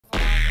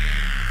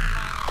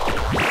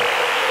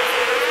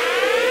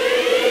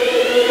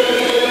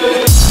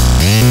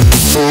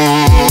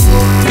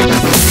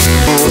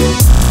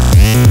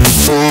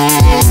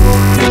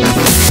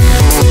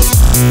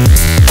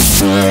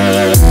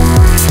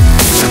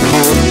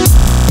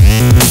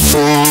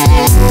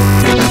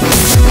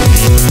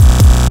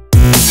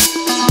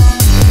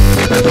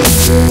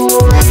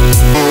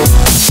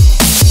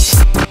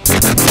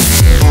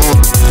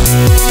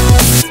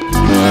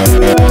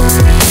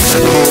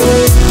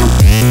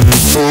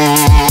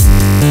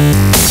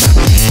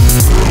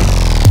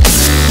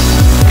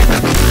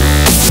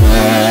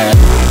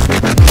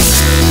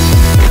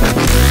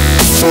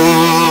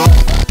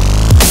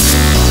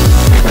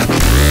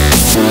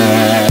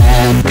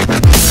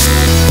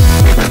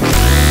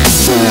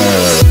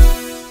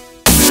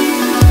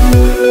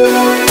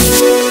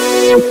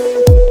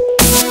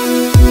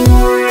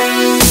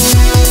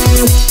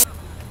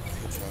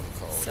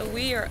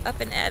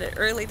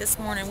early this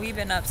morning. We've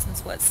been up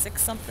since what,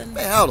 6 something?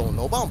 Man, I don't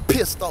know, but I'm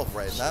pissed off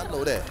right now. I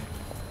know that.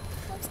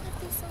 What's gonna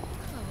be so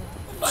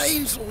loud? I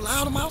ain't so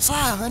loud. I'm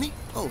outside, honey.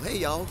 Oh, hey,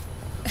 y'all.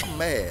 I'm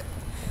mad.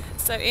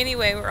 So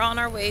anyway, we're on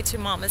our way to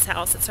Mama's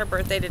house. It's her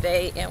birthday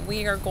today, and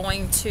we are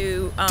going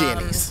to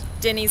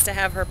Denny's to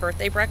have her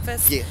birthday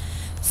breakfast. Yeah.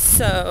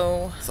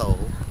 So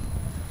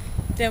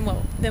then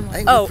we'll.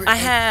 I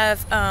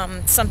have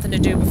something to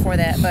do before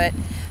that, but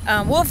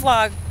we'll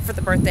vlog for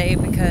the birthday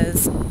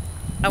because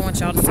I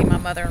want y'all to see my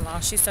mother-in-law.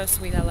 She's so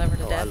sweet. I love her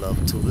to death. I love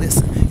her too.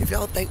 Listen, if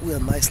y'all think we're a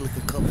nice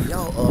looking couple,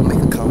 y'all make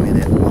a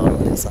comment at the bottom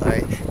of this, all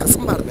right? Because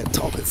somebody been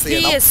talking,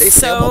 saying they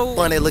say I'm a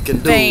funny looking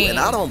dude, and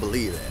I don't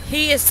believe that.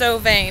 He is so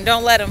vain.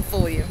 Don't let him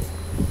fool you.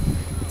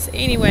 So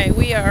anyway,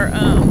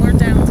 we're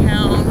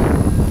downtown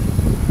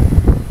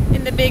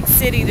in the big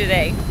city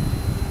today.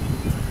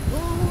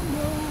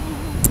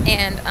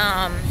 And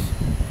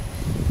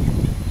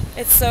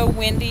it's so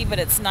windy, but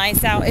it's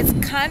nice out. It's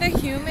kind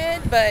of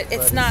humid, but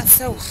it's not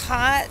so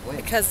hot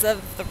because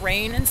of the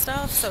rain and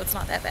stuff, so it's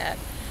not that bad.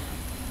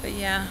 But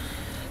yeah.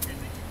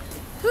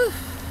 Whew.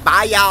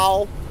 Bye,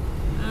 y'all.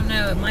 I don't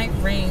know. It might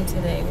rain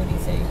today. What do you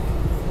think?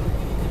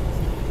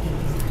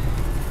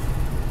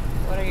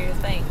 What do you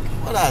think?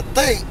 What I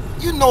think?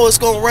 You know it's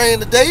gonna rain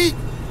today.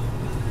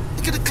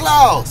 Look at the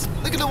clouds.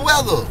 Look at the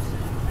weather.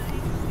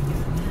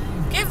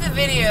 Give the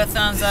video a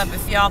thumbs up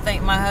if y'all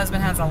think my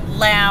husband has a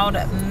loud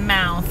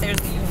mouth. There's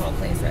the U-Haul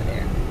place right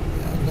there.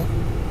 Yeah, I know.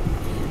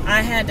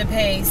 I had to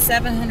pay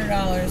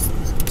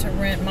 $700 to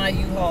rent my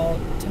U-Haul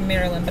to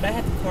Maryland, but I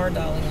had the car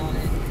dolly on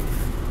it.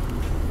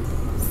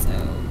 So,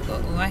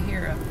 I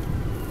hear a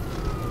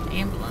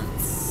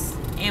ambulance.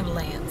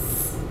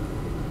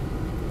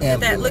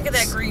 Look at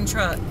that green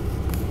truck.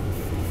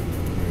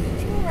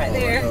 Right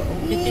there.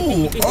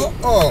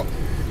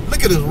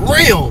 Look at his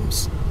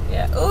rims.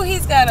 Yeah. Oh,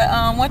 he's got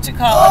a what you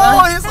call it?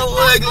 Oh, he's so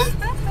ugly.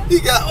 He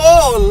got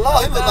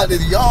Lord, he look like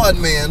this yard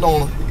man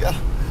on him. He got,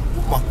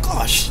 oh my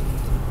gosh.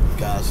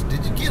 Guys,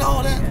 did you get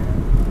all that?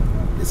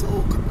 It's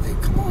old. Hey,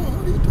 come on,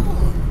 what are you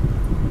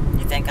doing?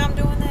 You think I'm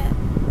doing that?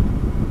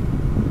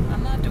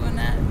 I'm not doing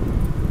that.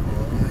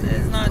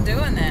 It's not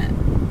doing that.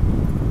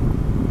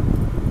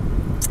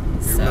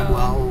 You remember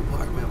our old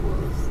apartment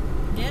was?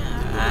 Yeah,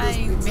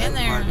 I've been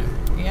there. Apartment.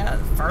 Yeah,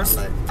 first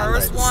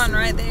one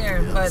right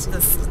there, yeah, but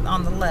this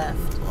on the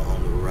left.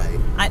 On the right.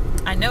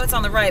 I know it's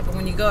on the right, but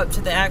when you go up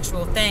to the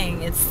actual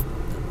thing, it's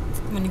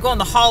when you go in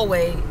the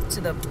hallway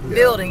to the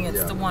building,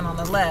 it's the one on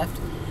the left.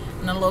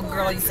 And the little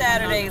girl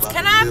Saturdays,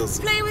 can I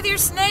play with your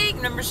snake?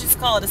 Remember, she used to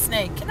call it a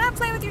snake. Can I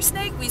play with your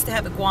snake? We used to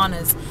have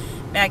iguanas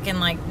back in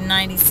like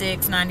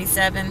 96,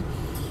 97.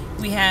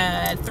 We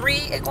had 3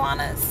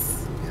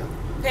 iguanas. Yeah.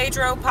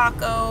 Pedro,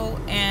 Paco,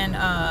 and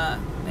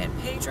we had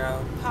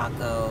Pedro,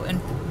 Paco, and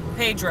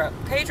Pedro,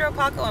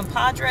 Paco, and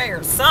Padre,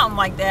 or something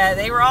like that.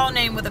 They were all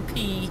named with a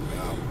P,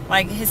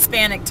 like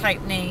Hispanic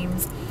type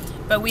names.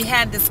 But we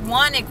had this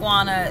one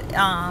iguana,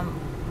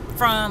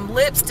 from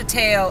lips to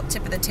tail,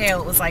 tip of the tail,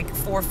 it was like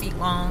 4 feet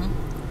long.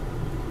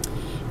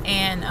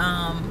 And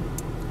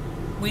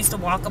we used to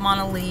walk him on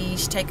a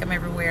leash, take him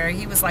everywhere.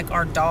 He was like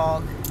our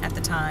dog at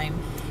the time.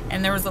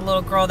 And there was a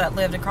little girl that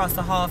lived across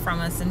the hall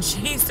from us, and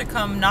she used to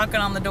come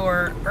knocking on the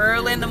door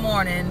early in the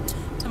morning.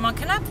 Mom,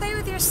 can I play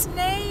with your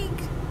snake?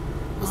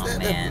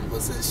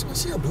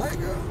 Was she a black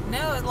girl?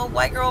 No, a little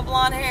white girl,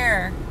 blonde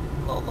hair.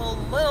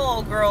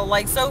 Little girl,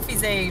 like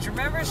Sophie's age.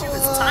 Remember, she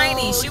was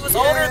tiny. She was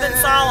older than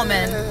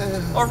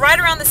Solomon, or right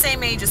around the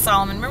same age as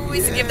Solomon. Remember, we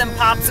used to give them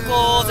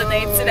popsicles, and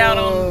they'd sit out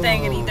on the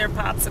thing and eat their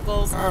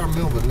popsicles. I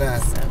remember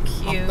that. So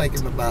cute. I'm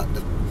thinking about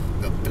the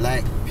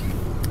black people.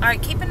 All right,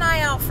 keep an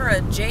eye out for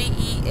a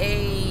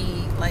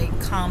JEA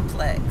like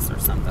complex or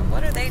something.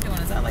 What are they doing?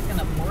 Is that like an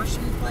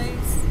abortion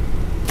place?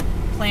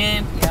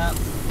 Yep,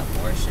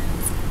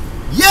 abortions.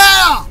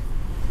 Yeah!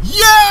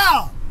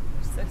 Yeah!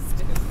 So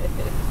stupid.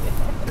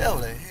 Hell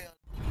the hell.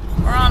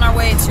 We're on our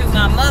way to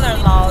my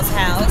mother-in-law's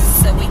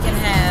house so we can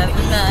have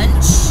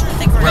lunch. I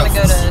think we're going to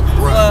go to,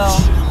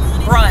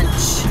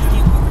 brunch.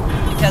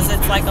 Because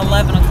it's like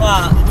 11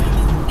 o'clock,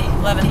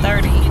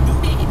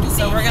 11:30.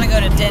 So we're going to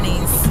go to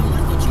Denny's.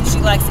 She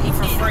likes to eat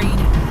for free.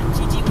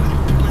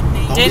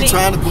 Don't be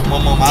trying to put my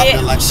mom out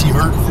there like she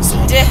hurt me.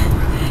 So.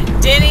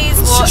 Denny's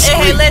will,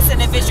 hey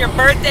listen, if it's your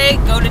birthday,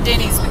 go to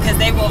Denny's because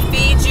they will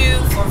feed you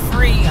for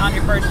free on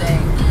your birthday.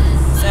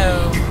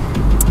 So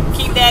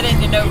keep that in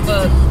your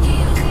notebook.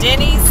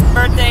 Denny's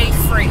birthday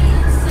free.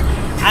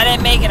 I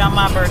didn't make it on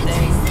my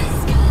birthday.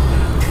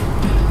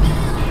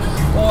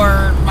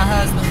 Or my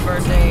husband's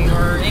birthday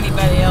or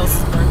anybody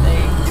else's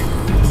birthday.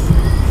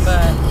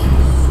 But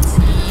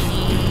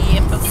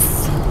yep.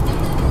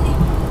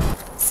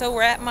 So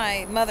we're at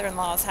my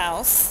mother-in-law's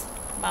house,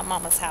 my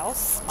mama's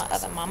house, my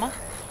other mama.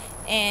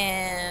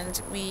 And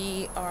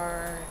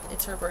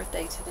it's her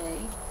birthday today.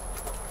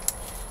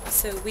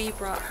 So we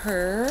brought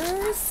her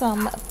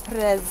some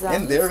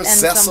presents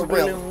and some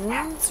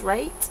balloons,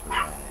 right?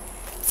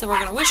 So we're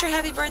going to wish her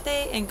happy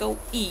birthday and go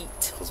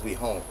eat. Because we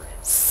hungry.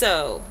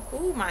 So,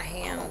 ooh, my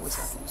hands. I wish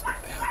I could use the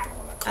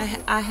bathroom.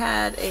 I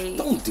had a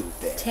Don't do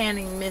that.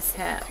 tanning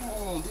mishap. Come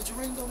on, did your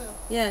ring go down?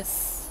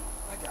 Yes.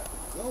 I got to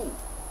go.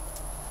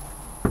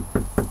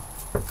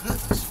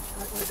 Goodness,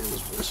 like they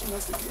was wishing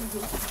us to get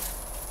here.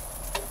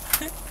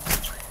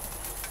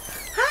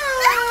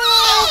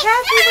 Hi!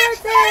 Happy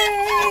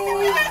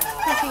birthday!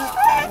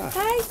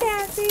 Hi,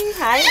 Sassy.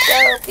 Hi,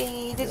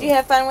 Sophie. Did you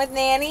have fun with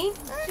Nanny?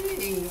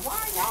 Hey,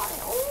 why y'all?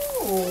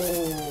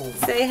 Oh.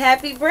 Say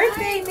happy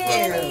birthday,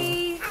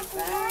 Nanny.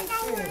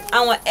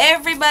 I want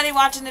everybody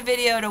watching the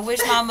video to wish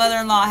my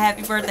mother-in-law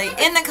happy birthday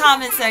in the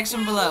comment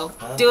section below.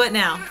 Do it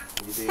now.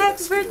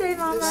 Happy birthday,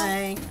 Mama.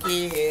 Thank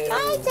you.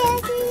 Hi,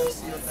 Daddy.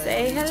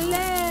 Say hello.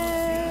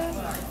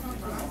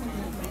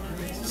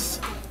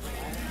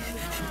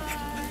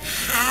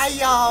 Hi,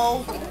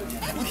 y'all.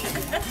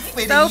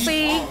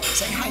 Sophie,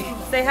 Say hi.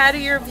 say hi to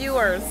your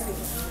viewers.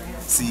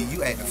 See,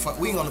 you acting fun.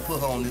 We ain't gonna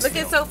put her on this Look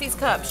film. at Sophie's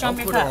cup. Show Don't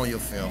me put your her cup. on your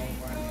film.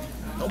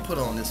 Don't put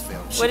her on this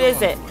film. What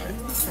is it?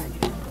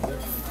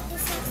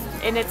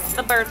 And it's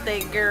the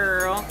birthday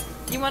girl.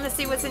 You want to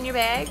see what's in your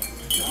bag?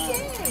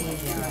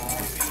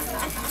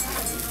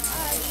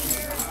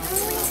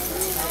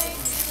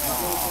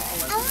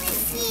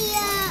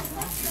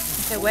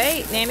 Okay,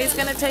 wait. Nanny's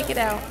gonna take it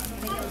out.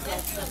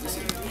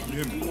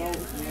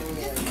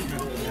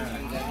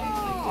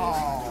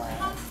 Oh,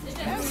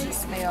 that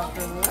smells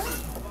good.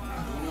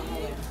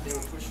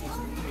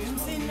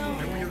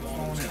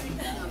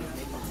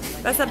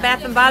 That's a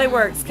Bath and Body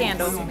Works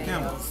candle.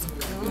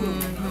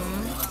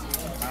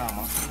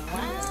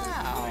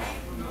 Wow.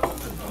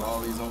 Put all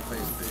these on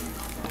Facebook.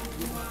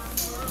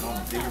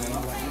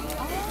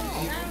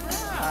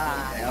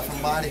 Bath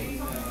and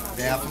body.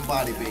 Bath and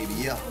body, baby.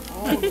 Yeah.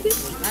 I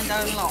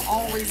know it'll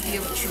always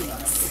give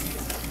treats.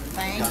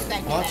 Thank you,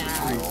 thank you. Bunch of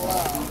now. treats.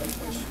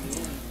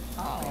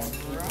 All right.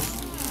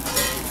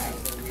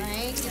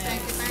 Thank you,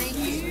 thank you, thank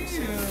you.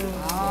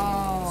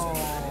 Oh.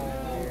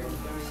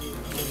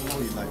 Oh,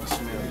 you like the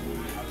smell.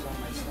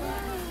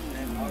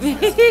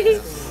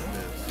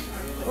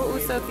 Ooh,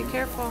 Sophie,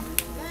 careful.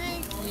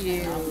 Thank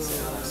you.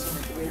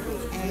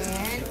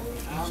 And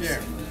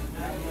Share.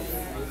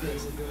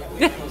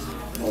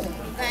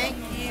 thank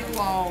you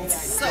all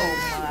so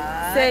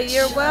much. Say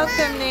you're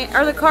welcome, Nanny.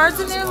 Are the cards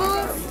in there,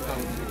 Louis?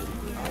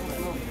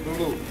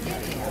 Lulu.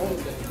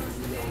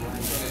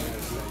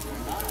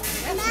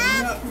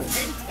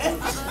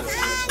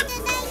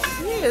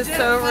 He is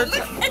so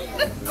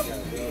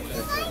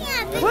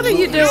What are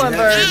you doing,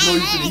 Bird?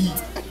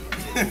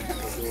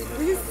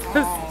 He's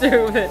so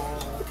stupid.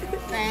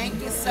 Thank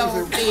you,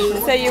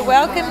 Sophie. Say you're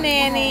welcome,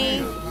 Nanny.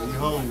 You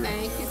hungry?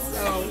 Thank you,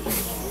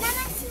 Sophie.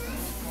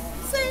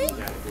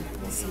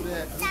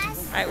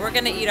 All right, we're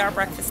gonna eat our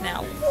breakfast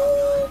now.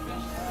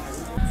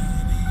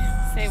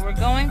 Say we're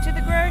going to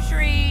the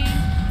grocery.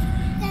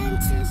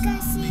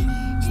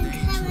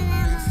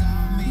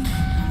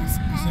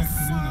 This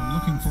afternoon, I'm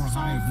looking for a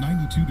high of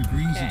 92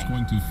 degrees. Okay. It's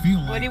going to feel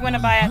like What do you want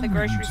to buy at the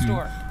grocery 102.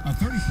 store? A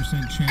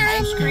 30% chance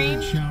Ice of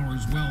cream? scattered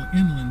showers well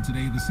inland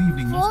today. This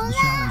evening, most of the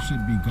showers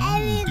should be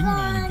gone. We'll do it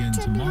all again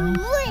tomorrow.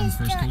 I'm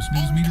First Coast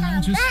News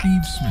meteorologist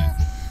Steve Smith.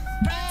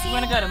 You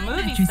want to go to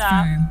movie Mattress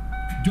stop? Firm.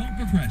 Don't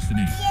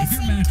procrastinate. If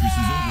your mattress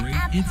is over 8,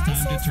 it's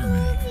time to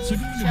terminate. So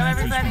go into Show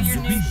everybody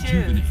your new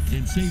shoes.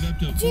 and save up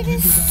to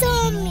 $400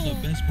 on all the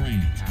best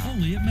brands.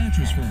 Only at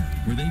Mattress Firm,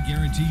 where they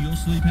guarantee you'll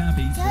sleep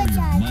happy or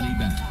your money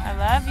back. I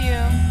love you.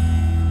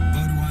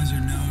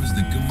 Budweiser knows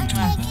that going to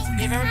a ball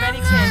Give game everybody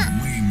a is kiss.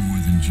 way more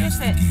than just Kiss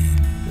the it.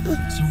 game.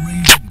 So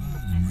raise the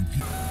bud and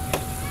repeat.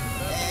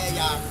 Hey,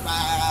 young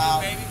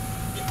wild.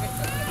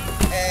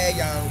 Hey,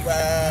 young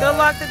wild. Go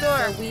lock the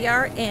door. We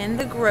are in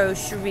the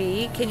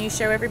grocery. Can you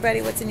show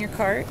everybody what's in your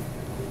cart?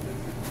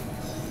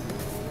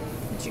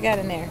 What you got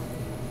in there?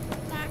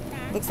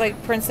 Looks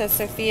like Princess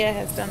Sophia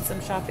has done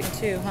some shopping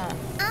too, huh?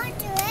 I'll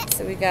do it.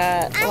 So we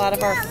got a lot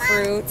of our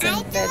fruits and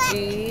I'll do it.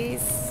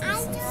 veggies, and I'll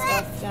some do it.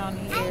 stuff down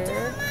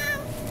here.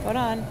 Hold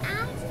on.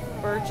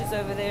 Birch is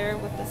over there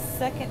with the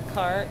second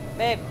cart.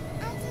 Babe.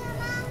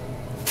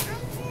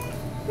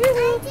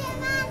 Woo-hoo.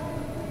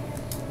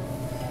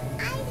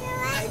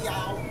 Hey,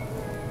 y'all.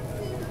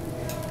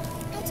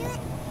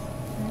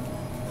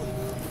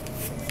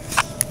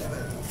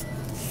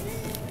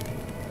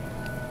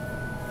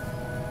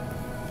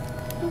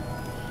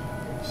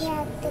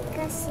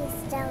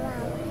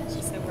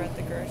 She said we're at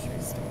the grocery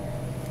store.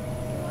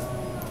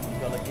 You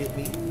gonna get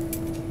me?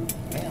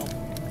 Ma'am,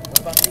 what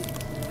about me?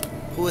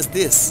 Who is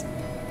this?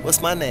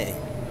 What's my name?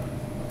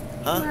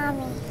 Huh?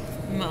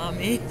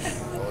 Mommy.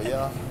 Oh,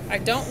 yeah?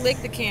 Alright, don't lick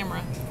the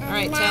camera.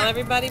 Alright, tell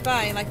everybody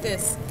bye like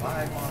this.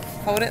 Bye, Mom.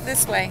 Hold it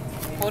this way.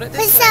 Hold it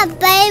this It's way. a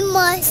bay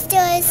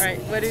monsters. Alright,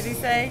 what did he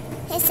say?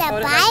 It's a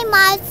Hold it bay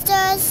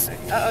monsters.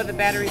 Uh-oh, the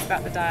battery's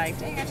about to die.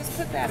 Dang, I just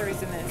put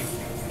batteries in this.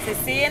 Say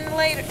see you in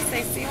later.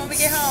 Say see you when we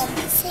get home.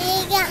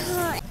 See you get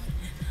home.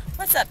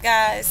 What's up,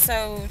 guys?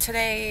 So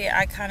today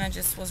I kind of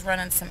just was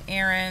running some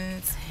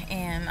errands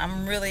and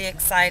I'm really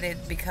excited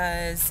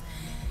because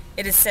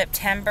it is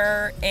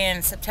September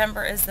and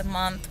September is the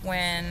month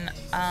when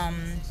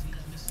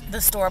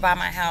the store by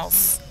my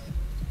house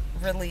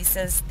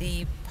releases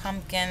the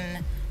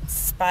pumpkin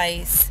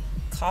spice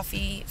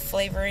coffee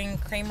flavoring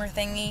creamer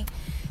thingy.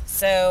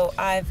 So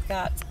I've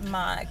got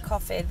my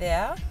coffee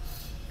there,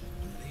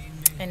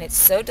 and it's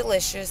so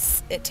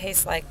delicious. It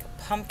tastes like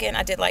pumpkin.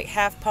 I did like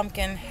half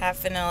pumpkin,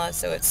 half vanilla,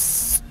 so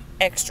it's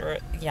extra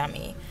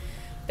yummy.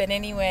 But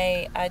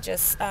anyway, I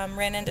just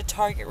ran into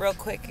Target real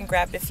quick and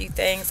grabbed a few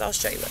things. I'll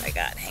show you what I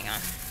got. Hang on.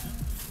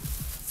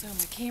 So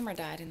my camera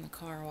died in the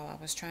car while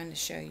I was trying to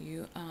show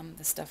you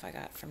the stuff I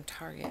got from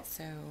Target.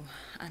 So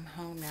I'm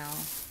home now.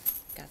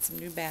 Got some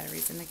new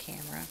batteries in the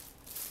camera.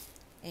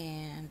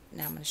 And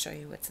now I'm going to show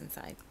you what's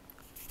inside.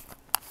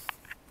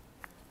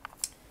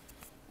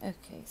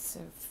 Okay, so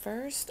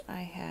first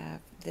I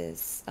have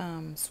this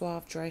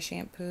Suave dry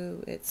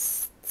shampoo.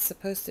 It's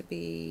supposed to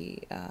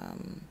be,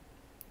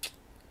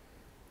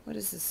 what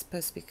is this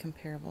supposed to be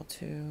comparable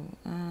to?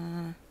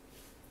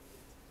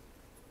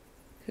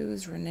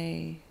 Who's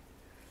Renee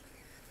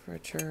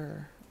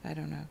Frater? I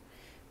don't know.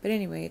 But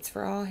anyway, it's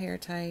for all hair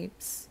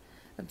types,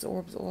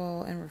 absorbs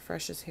oil, and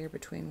refreshes hair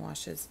between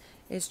washes.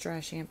 It's dry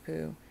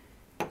shampoo,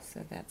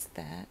 so that's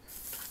that.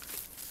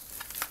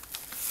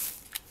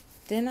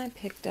 Then I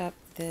picked up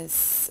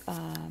this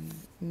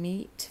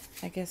Meat,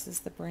 I guess is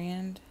the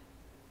brand.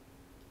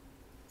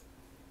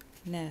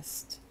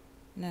 Nest.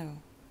 No.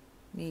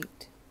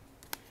 Meat.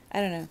 I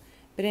don't know.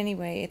 But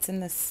anyway, it's in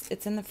the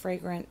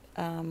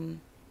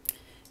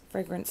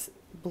fragrance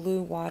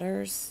Blue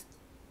Waters.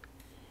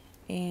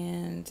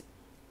 And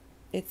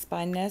it's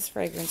by Nest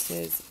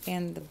Fragrances,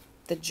 and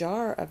the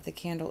jar of the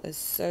candle is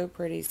so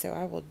pretty, so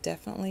I will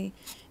definitely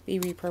be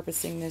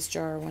repurposing this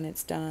jar when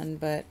it's done.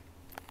 But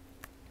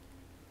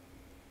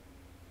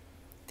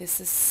this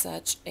is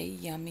such a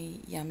yummy,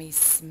 yummy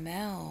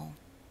smell.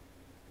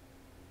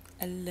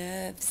 I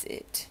loves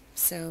it.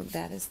 So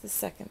that is the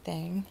second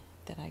thing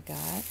that I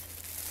got.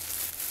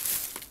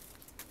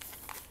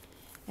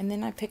 And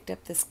then I picked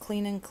up this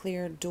Clean and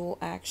Clear Dual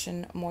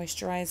Action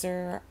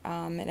Moisturizer.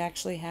 It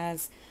actually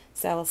has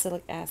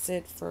salicylic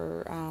acid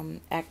for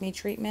acne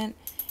treatment.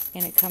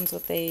 And it comes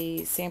with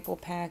a sample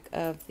pack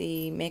of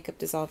the Makeup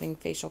Dissolving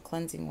Facial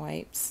Cleansing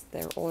Wipes.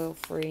 They're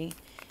oil-free.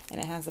 And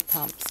it has a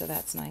pump, so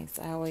that's nice.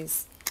 I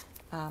always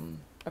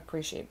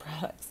appreciate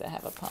products that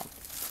have a pump.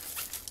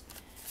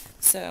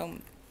 So,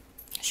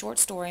 short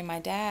story, my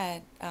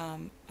dad,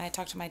 I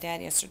talked to my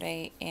dad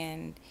yesterday,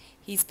 and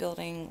he's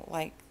building,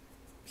 like,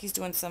 he's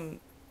doing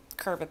some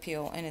curb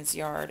appeal in his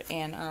yard,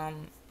 and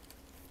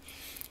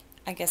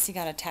I guess he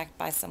got attacked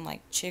by some,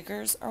 like,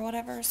 chiggers or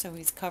whatever, so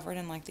he's covered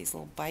in, like, these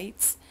little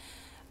bites.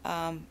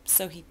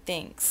 So he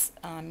thinks,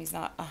 he's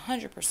not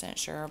 100%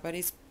 sure, but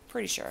he's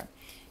pretty sure.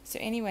 So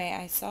anyway,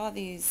 I saw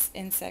these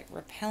insect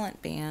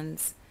repellent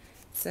bands,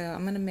 so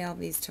I'm going to mail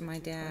these to my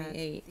dad.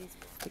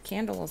 The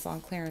candle was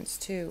on clearance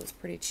too. It was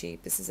pretty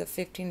cheap. This is a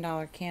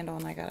 $15 candle,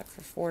 and I got it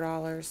for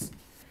 $4.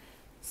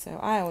 So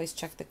I always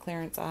check the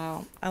clearance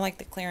aisle. I like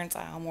the clearance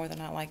aisle more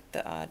than I like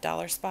the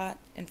dollar spot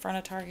in front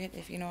of Target,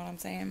 if you know what I'm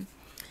saying.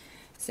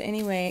 So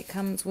anyway, it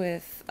comes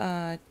with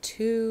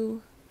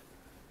two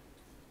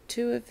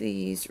of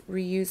these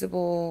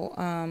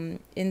reusable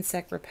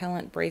insect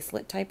repellent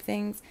bracelet type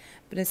things,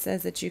 but it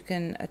says that you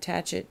can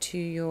attach it to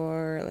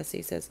your, let's see,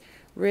 it says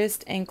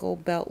wrist, ankle,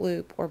 belt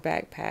loop, or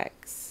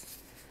backpacks.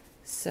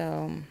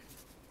 So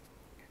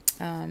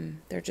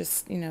they're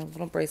just, you know,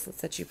 little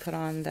bracelets that you put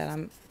on that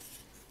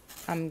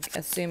I'm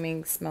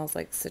assuming smells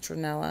like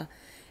citronella,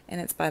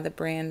 and it's by the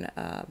brand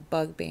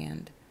Bug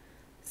Band.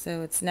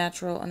 So it's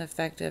natural and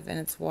effective, and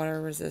it's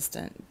water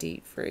resistant,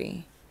 DEET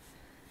free.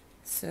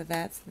 So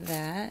that's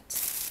that.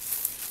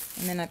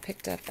 And then I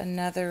picked up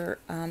another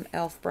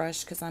e.l.f.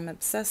 brush because I'm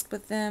obsessed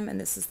with them, and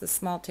this is the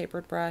small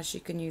tapered brush.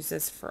 You can use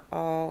this for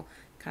all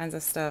kinds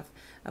of stuff,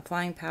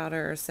 applying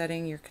powder or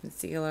setting your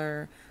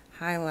concealer,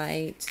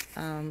 highlight,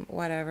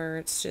 whatever.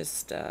 It's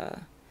just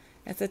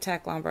it's a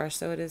Taklon brush,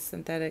 so it is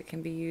synthetic,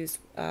 can be used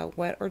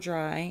wet or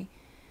dry,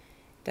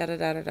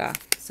 da-da-da-da-da.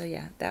 So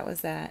yeah, that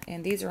was that.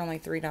 And these are only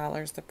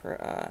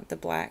 $3. The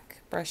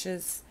black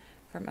brushes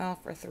from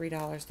e.l.f. are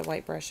 $3. The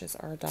white brushes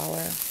are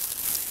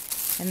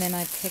 $1. And then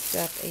I picked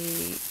up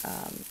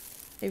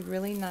a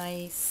really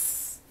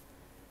nice,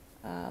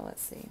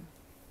 let's see,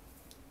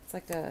 it's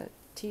like a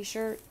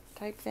t-shirt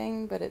type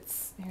thing, but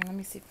it's, here, let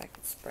me see if I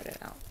can spread it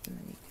out and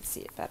then you can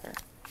see it better.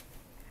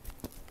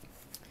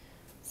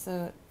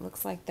 So it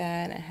looks like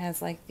that. It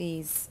has like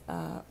these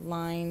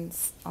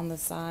lines on the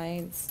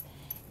sides,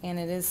 and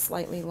it is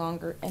slightly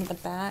longer in the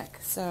back.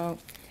 So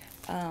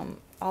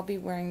I'll be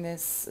wearing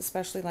this,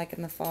 especially like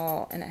in the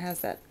fall, and it has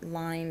that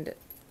lined,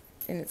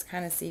 and it's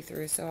kind of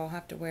see-through, so I'll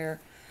have to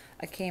wear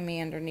a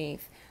cami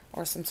underneath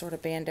or some sort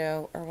of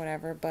bandeau or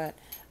whatever. But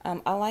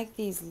I like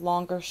these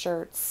longer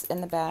shirts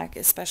in the back,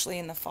 especially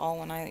in the fall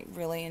when I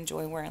really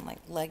enjoy wearing like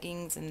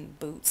leggings and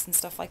boots and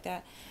stuff like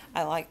that.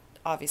 I like,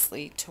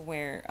 obviously, to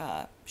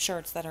wear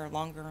shirts that are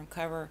longer and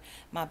cover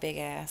my big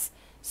ass.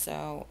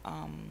 So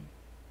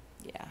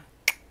yeah,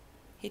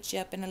 hit you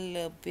up in a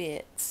little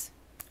bit.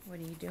 What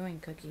are you doing,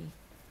 Cookie?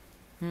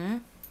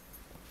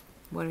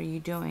 What are you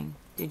doing?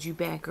 Did you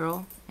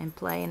Batgirl and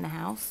play in the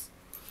house?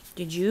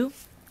 Did you?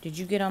 Did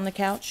you get on the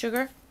couch,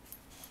 sugar?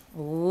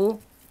 Oh,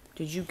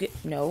 did you get...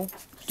 No.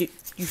 Did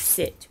you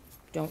sit?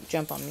 Don't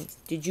jump on me.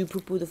 Did you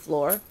poo-poo the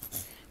floor?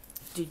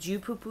 Did you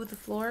poo-poo the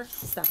floor?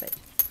 Stop it.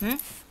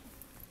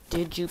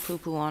 Did you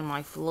poo-poo on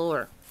my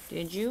floor?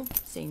 Did you?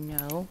 Say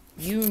no.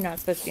 You're not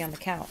supposed to be on the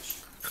couch.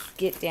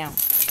 Get down.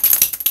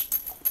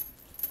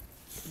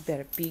 You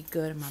better be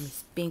good, mommy.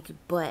 Spank your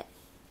butt.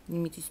 You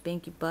need me to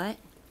spank your butt?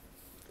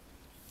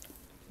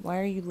 Why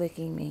are you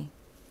licking me?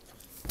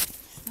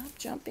 Stop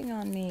jumping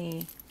on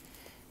me,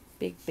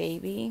 big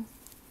baby.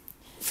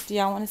 Do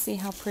y'all want to see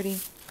how pretty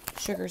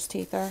Sugar's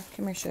teeth are?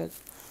 Come here, Sugar.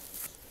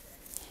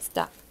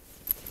 Stop.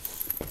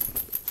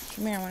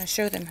 Come here, I want to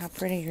show them how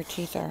pretty your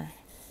teeth are.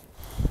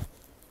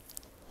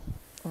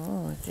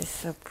 Oh, it's just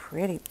so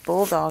pretty.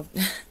 Bulldog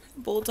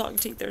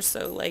teeth are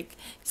so, like,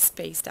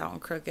 spaced out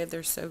and crooked.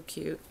 They're so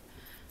cute.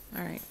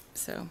 Alright,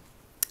 so,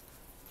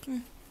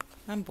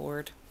 I'm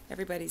bored.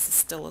 Everybody's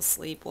still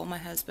asleep. Well, my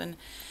husband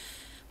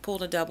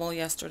pulled a double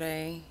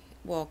yesterday.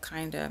 Well,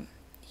 kind of.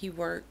 He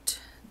worked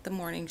the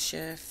morning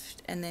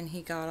shift, and then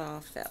he got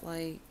off at,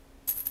 like,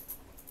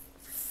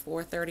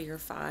 4:30 or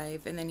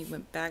 5, and then he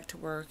went back to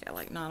work at,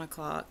 like, 9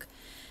 o'clock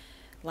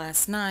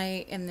last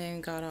night, and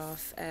then got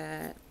off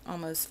at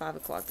almost 5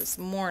 o'clock this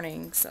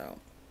morning. So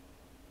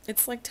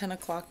it's like 10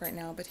 o'clock right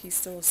now, but he's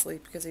still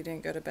asleep because he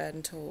didn't go to bed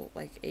until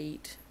like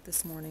 8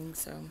 this morning.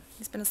 So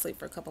he's been asleep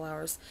for a couple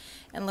hours,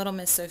 and little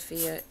Miss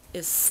Sophia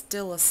is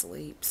still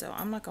asleep, so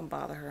I'm not gonna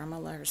bother her. I'm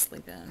gonna let her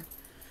sleep in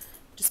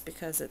just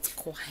because it's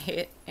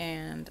quiet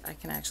and I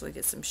can actually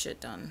get some shit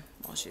done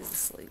while she's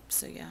asleep.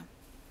 So yeah,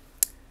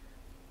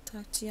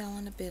 talk to y'all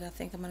in a bit. I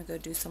think I'm gonna go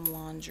do some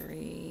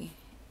laundry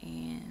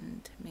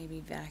and maybe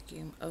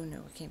vacuum. Oh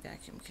no, I can't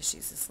vacuum because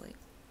she's asleep.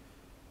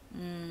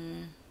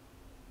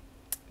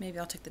 Maybe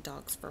I'll take the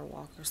dogs for a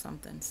walk or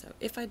something. So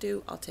if I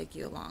do, I'll take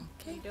you along.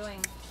 Okay. What are you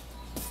doing?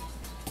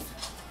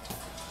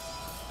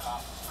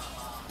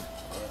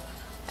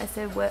 I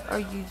said, what are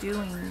you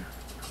doing?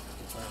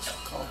 Trying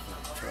some coffee.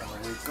 Trying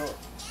to wake up.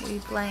 What are you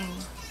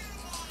playing?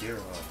 Deer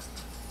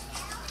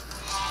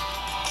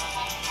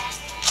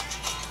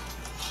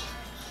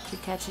You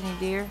catch any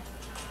deer?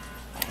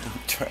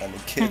 I'm trying to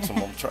catch them.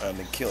 I'm trying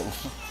to kill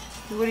them.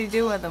 What do you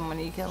do with them when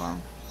you kill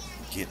them?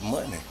 Get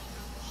money.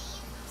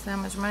 So how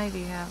much money do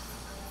you have?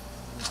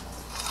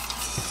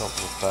 A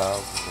couple of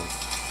thousand.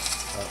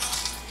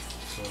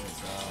 20,000.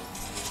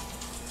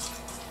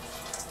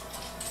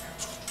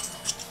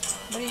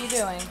 What are you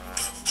doing?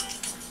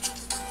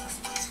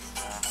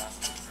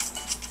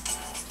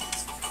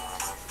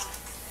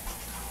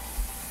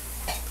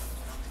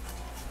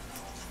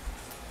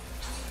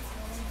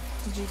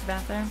 Did you use the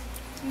bathroom?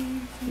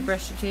 You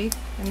brushed your teeth?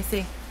 Let me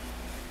see.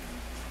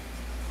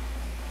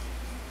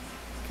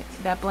 Okay,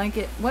 that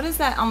blanket. What is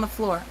that on the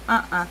floor?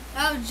 Oh,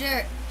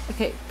 jerk.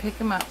 Okay, pick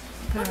him up.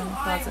 Put him in the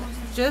closet.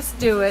 Just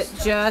do it.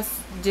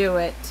 Just do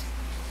it.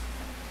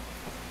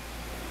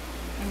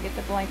 And get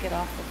the blanket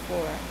off the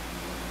floor.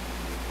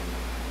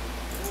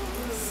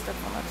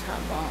 Stuff on the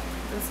top bunk.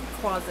 This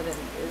closet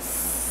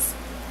is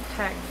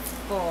packed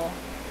full.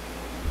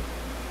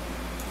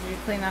 Did you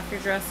clean off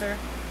your dresser?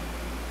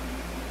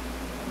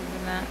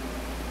 That.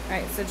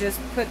 Alright, so just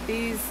put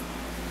these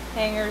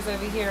hangers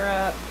over here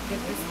up. Get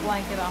this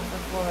blanket off the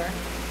floor.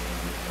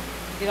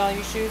 Get all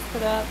your shoes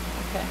put up?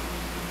 Okay.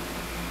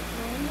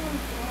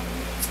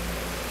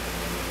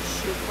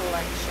 Shoe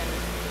collection.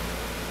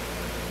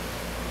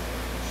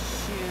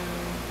 Shoe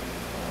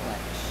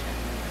collection.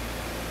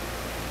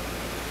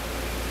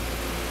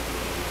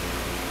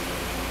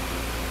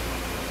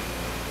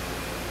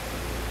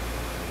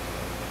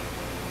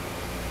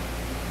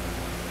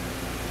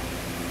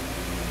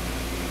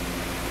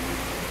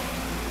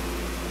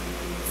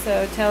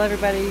 So tell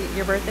everybody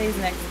your birthday's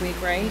next week,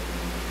 right?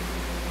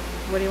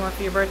 What do you want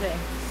for your birthday?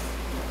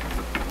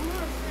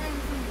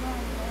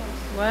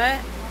 What?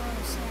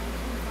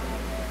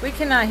 We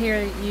cannot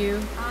hear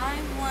you. I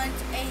want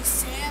a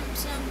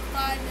Samsung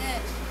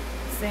 5S.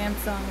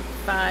 Samsung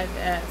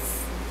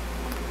 5S.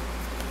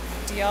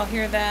 Do y'all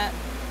hear that?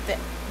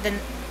 The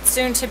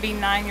soon-to-be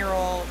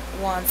 9-year-old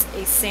wants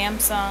a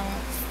Samsung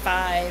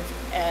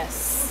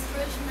 5S. For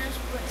Christmas,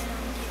 but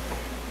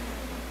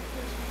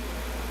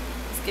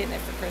He's getting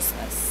it for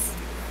Christmas.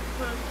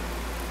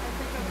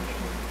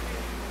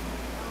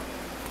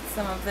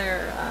 Some of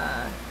their,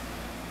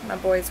 my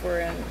boys were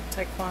in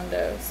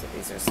Taekwondo, so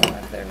these are some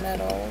of their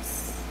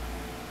medals.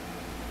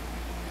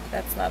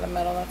 That's not a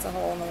medal, that's a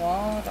hole in the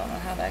wall. I don't know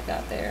how that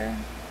got there.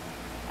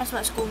 that's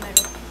my school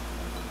medal.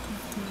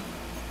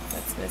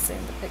 That's missing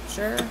the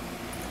picture.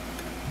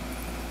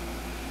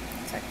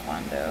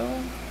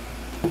 Taekwondo.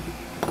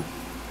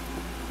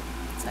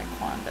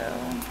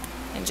 Taekwondo.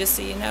 And just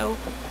so you know,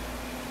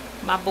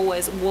 my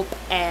boys whoop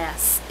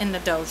ass in the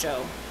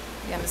dojo.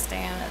 You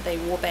understand? They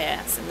whoop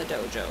ass in the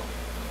dojo.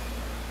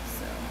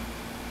 So,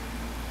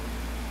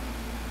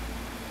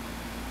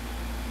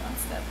 one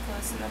step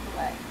closer to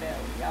black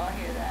belt. Y'all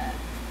hear that?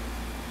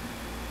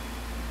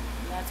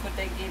 And that's what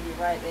they give you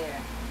right there.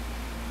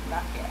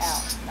 Knock it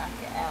out. Knock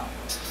it out.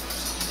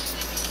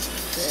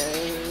 So,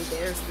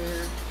 there's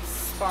their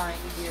sparring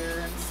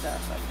gear and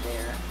stuff up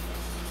there.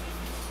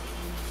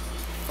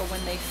 for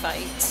when they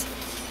fight.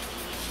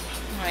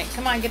 Alright,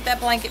 come on, get that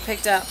blanket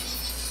picked up.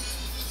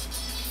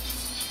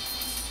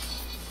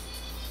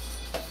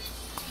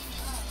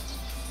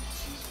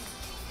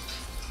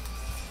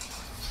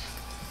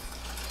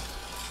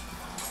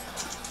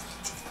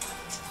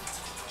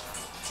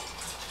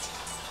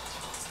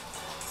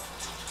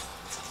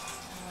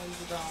 Oh,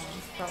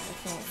 you probably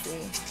can't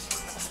see.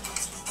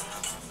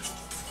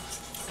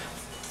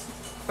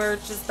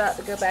 Bird's just about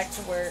to go back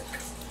to work.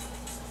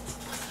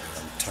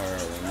 I'm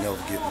tired. I never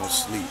get no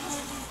sleep.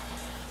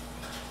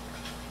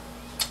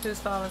 Whose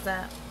fault is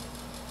that?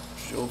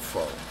 It's your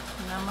fault.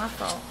 Not my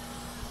fault.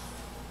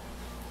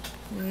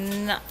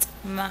 Not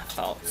my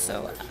fault.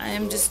 So I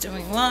am just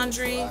doing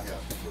laundry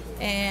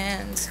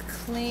and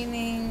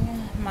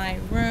cleaning my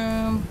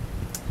room.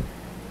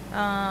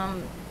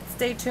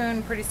 Stay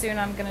tuned. Pretty soon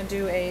I'm going to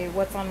do a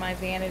what's on my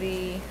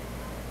vanity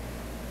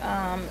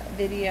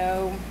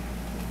video.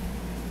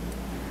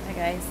 Hi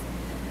guys.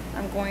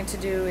 I'm going to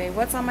do a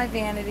what's on my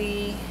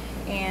vanity,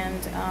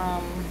 and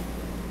I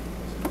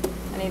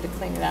need to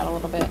clean it out a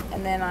little bit,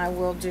 and then I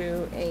will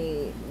do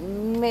a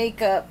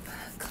makeup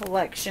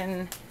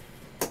collection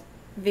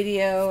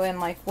video and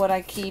like what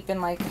I keep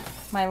in like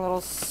my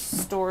little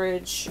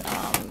storage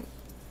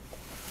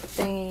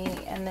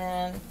thingy, and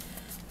then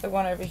the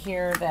one over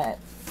here that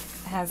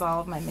has all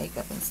of my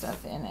makeup and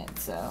stuff in it.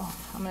 So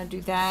I'm going to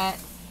do that,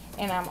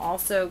 and I'm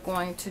also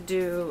going to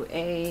do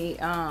a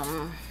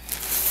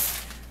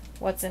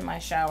what's in my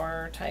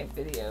shower type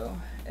video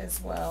as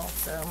well,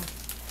 so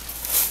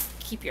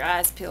keep your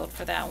eyes peeled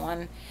for that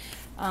one.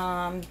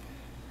 I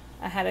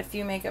had a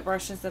few makeup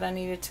brushes that I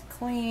needed to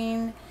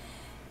clean,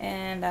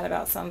 and that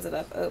about sums it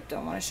up. Oh,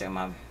 don't want to show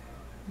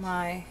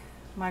my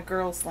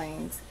girls'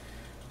 lanes.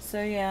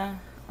 So yeah,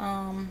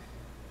 I'm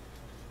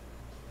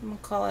gonna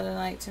call it a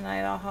night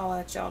tonight. I'll holler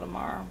at y'all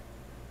tomorrow.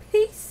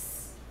 Peace.